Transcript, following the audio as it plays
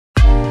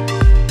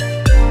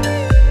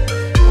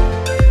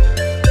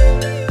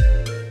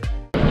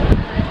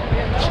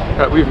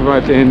we've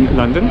arrived in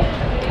London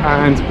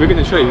and we're going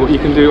to show you what you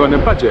can do on a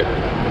budget.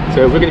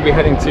 So we're going to be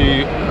heading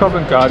to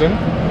Covent Garden,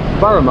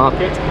 Borough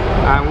Market,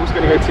 and we're also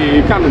going to go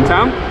to Camden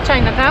Town.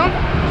 Chinatown?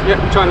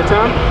 Yep,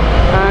 Chinatown.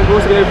 And we're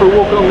also going to go for a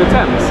walk along the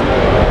Thames.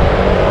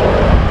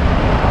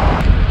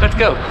 Let's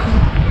go!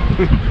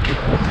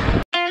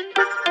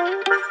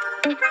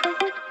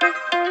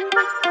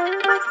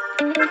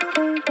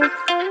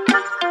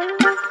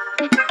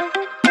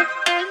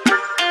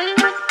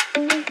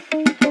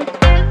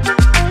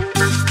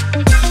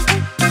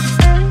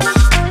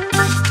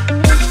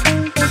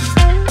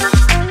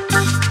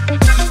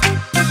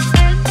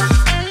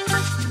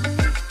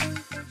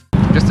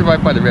 Just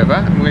arrived by the river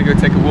and we're going to go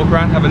take a walk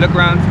around, have a look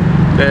around.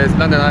 There's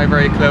London Eye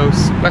very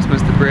close,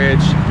 Westminster Bridge,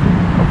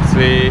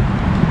 obviously,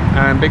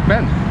 and Big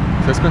Ben.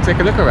 So let's go and take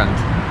a look around.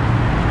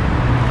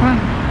 Come on.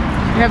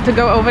 You have to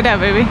go over there,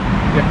 baby.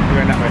 Yeah, we're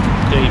going that way.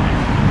 Yeah.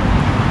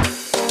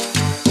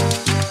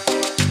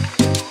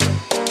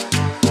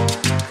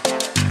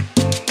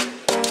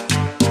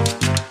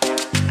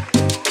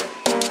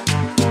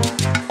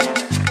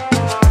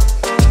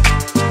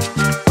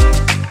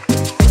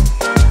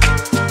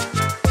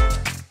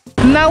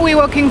 Now we're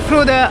walking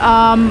through the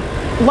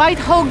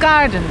Whitehall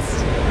Gardens.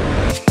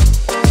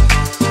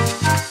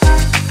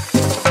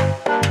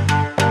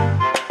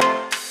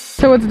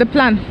 So what's the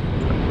plan?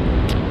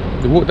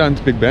 We walk down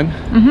to Big Ben,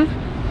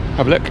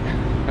 have a look,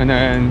 and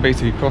then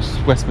basically cross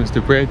Westminster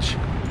Bridge.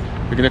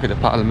 We can look at the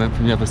Parliament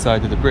from the other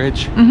side of the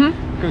bridge.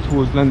 Go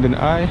towards London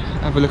Eye,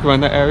 have a look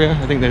around that area.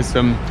 I think there's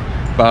some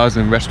bars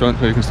and restaurants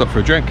where you can stop for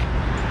a drink.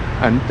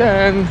 And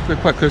then we're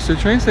quite close to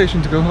the train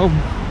station to go home.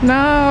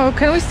 No,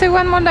 can we stay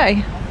one more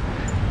day?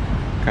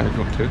 Kind of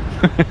want to.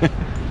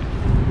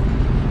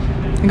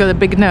 You got a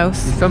big nose.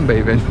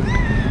 Sunbathing.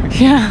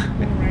 Yeah.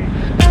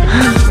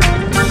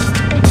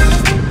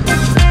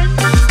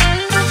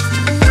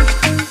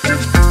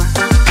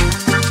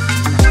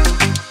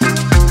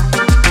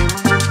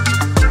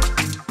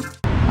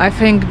 I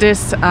think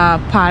this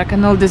park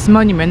and all these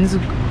monuments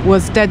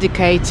was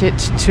dedicated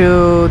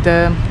to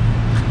the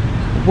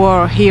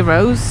war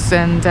heroes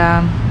and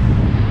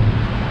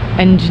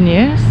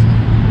engineers.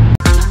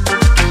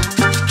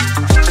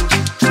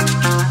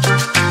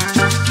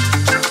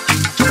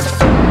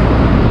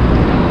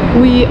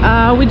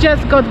 We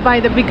just got by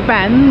the Big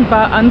Ben,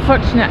 but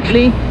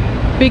unfortunately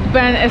Big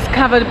Ben is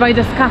covered by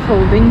the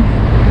scaffolding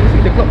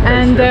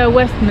and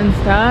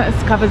Westminster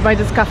is covered by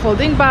the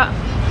scaffolding, but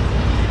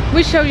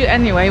we show you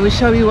anyway, we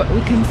show you what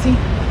we can see.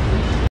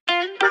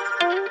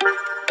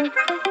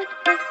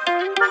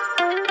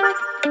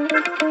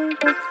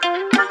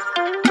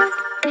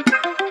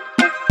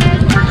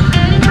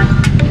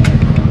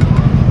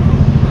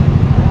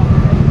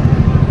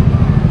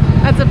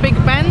 That's a Big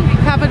Ben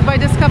covered by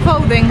the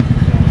scaffolding.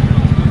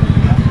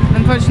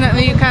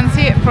 Unfortunately, you can't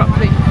see it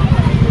properly.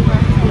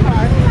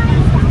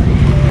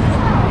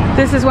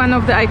 This is one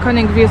of the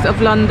iconic views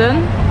of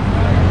London.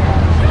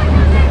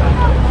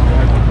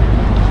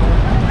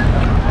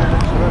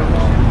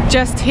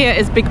 Just here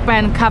is Big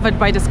Ben covered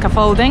by the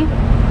scaffolding,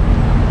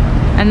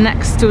 and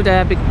next to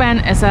the Big Ben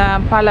is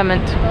a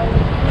Parliament.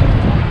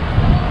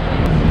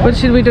 What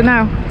should we do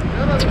now?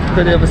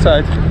 Go to the other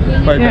side,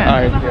 by the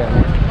eye.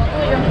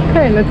 Yeah.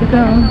 Okay, let's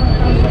go.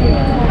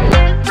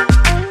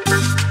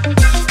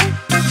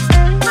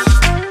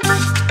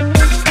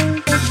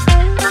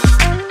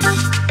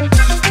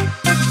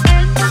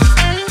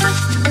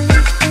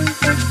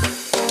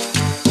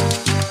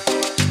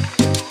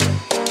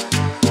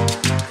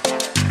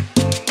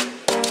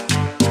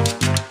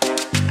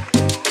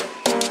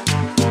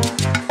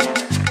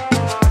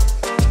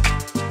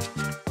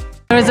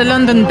 There is a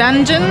London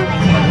dungeon,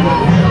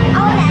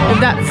 if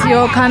that's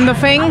your kind of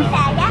thing.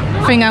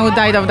 I think I would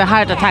die of the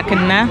heart attack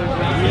in there.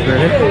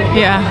 Really?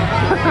 Yeah.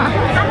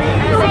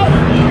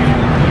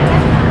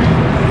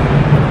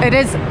 It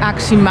is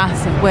actually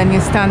massive when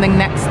you're standing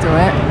next to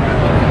it.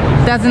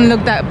 Doesn't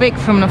look that big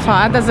from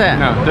afar, does it?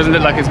 No, it doesn't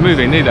look like it's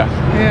moving either.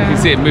 Yeah. You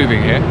can see it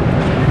moving here.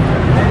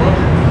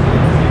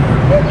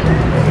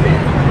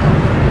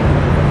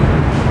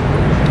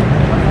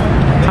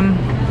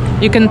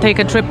 You can take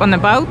a trip on a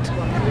boat.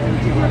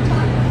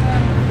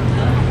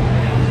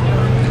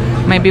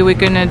 Maybe we're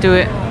gonna do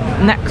it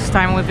next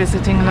time we're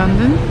visiting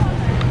London.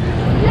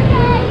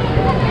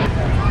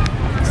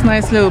 It's a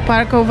nice little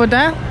park over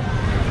there.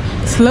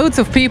 There's loads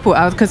of people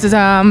out because it's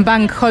a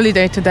bank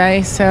holiday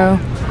today, so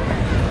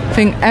I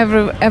think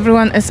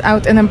everyone is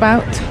out and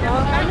about.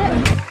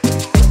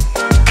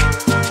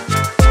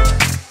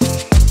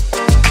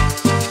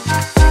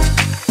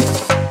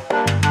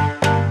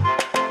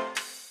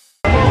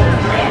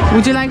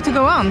 Would you like to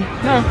go on?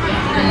 No.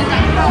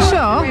 Sure?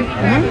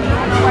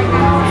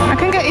 I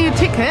can get you a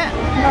ticket.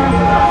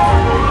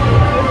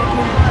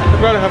 I'd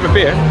rather have a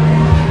beer.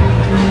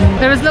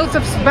 There is loads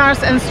of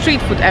bars and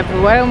street food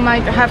everywhere. We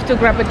might have to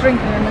grab a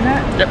drink in a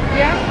minute. Yep.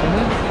 Yeah?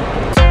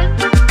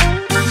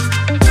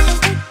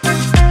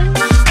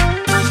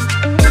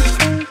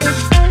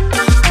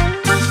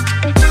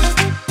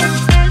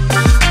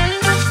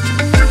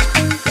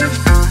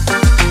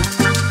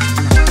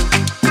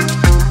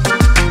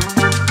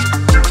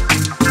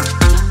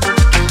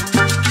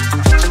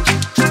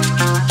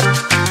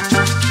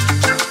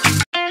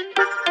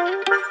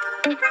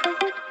 Oh,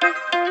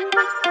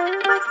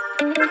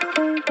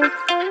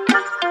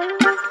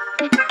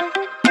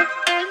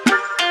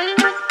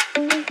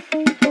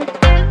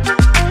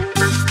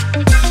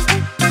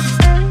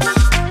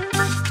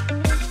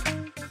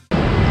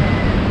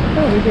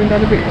 we're going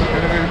down the beach. We're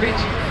going to go to the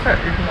beach? Look,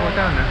 we can walk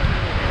down there.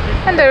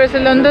 And there is a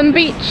London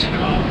beach.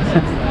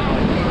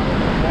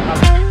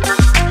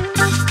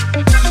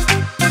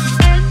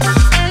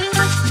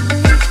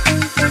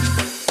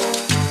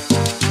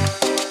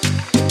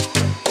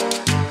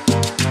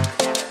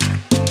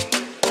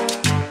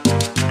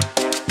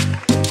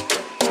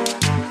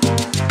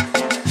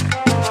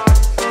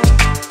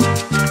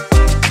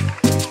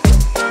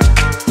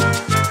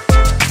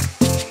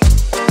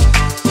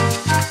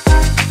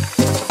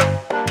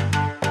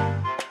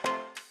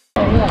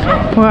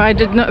 Well, I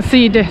did not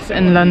see this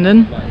in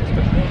London.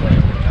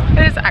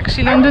 It is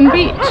actually London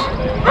Beach.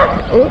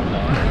 Oh.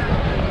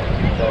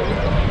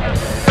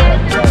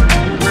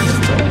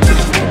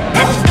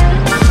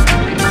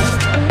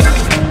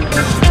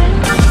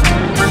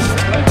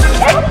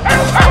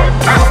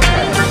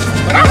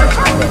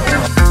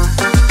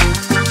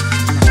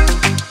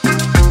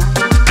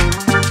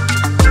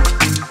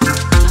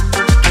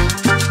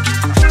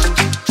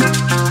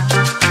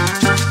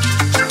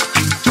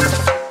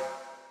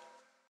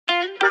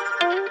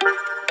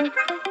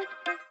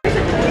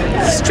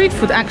 Street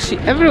food actually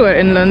everywhere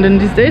in London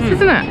these days,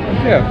 isn't it?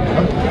 Yeah.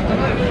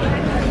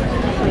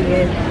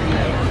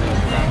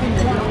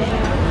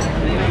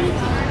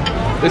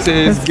 This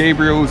is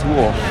Gabriel's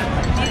Wharf.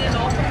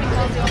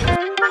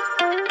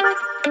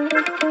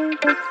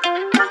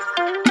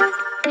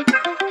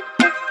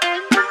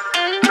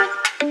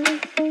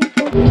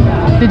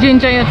 Did you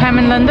enjoy your time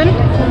in London?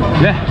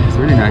 Yeah, it's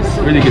really nice,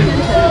 really good.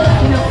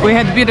 We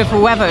had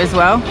beautiful weather as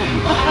well.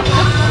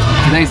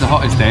 Today's the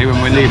hottest day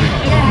when we're leaving.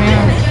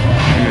 Yeah.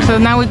 So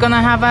now we're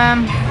gonna have a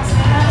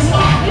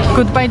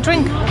goodbye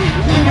drink.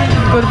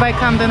 Goodbye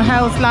Camden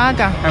House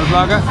Lager. House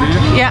Lager, do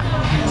you? Yeah.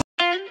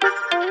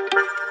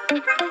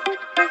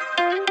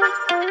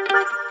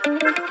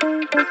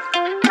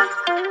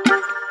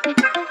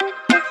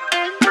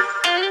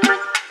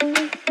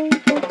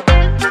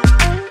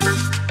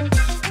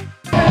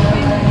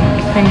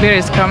 I think beer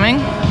is coming.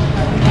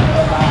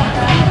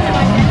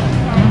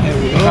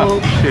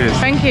 Oh, cheers.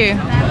 Thank you.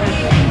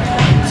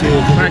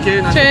 Cheers. Thank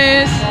you.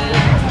 Cheers.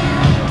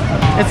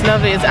 It's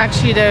lovely. It's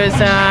actually, there's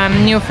a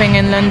new thing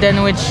in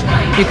London which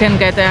you can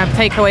get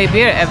takeaway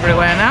beer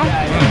everywhere now,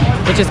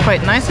 which is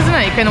quite nice, isn't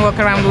it? You can walk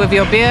around with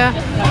your beer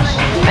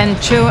and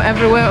chill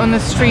everywhere on the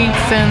streets,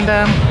 and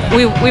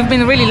we've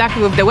been really lucky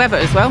with the weather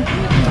as well.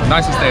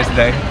 Nicest day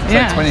today. It's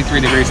like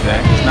 23 degrees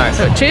today. It's nice.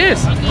 So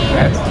cheers.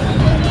 Yes.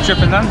 Trip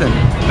in London.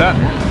 Done.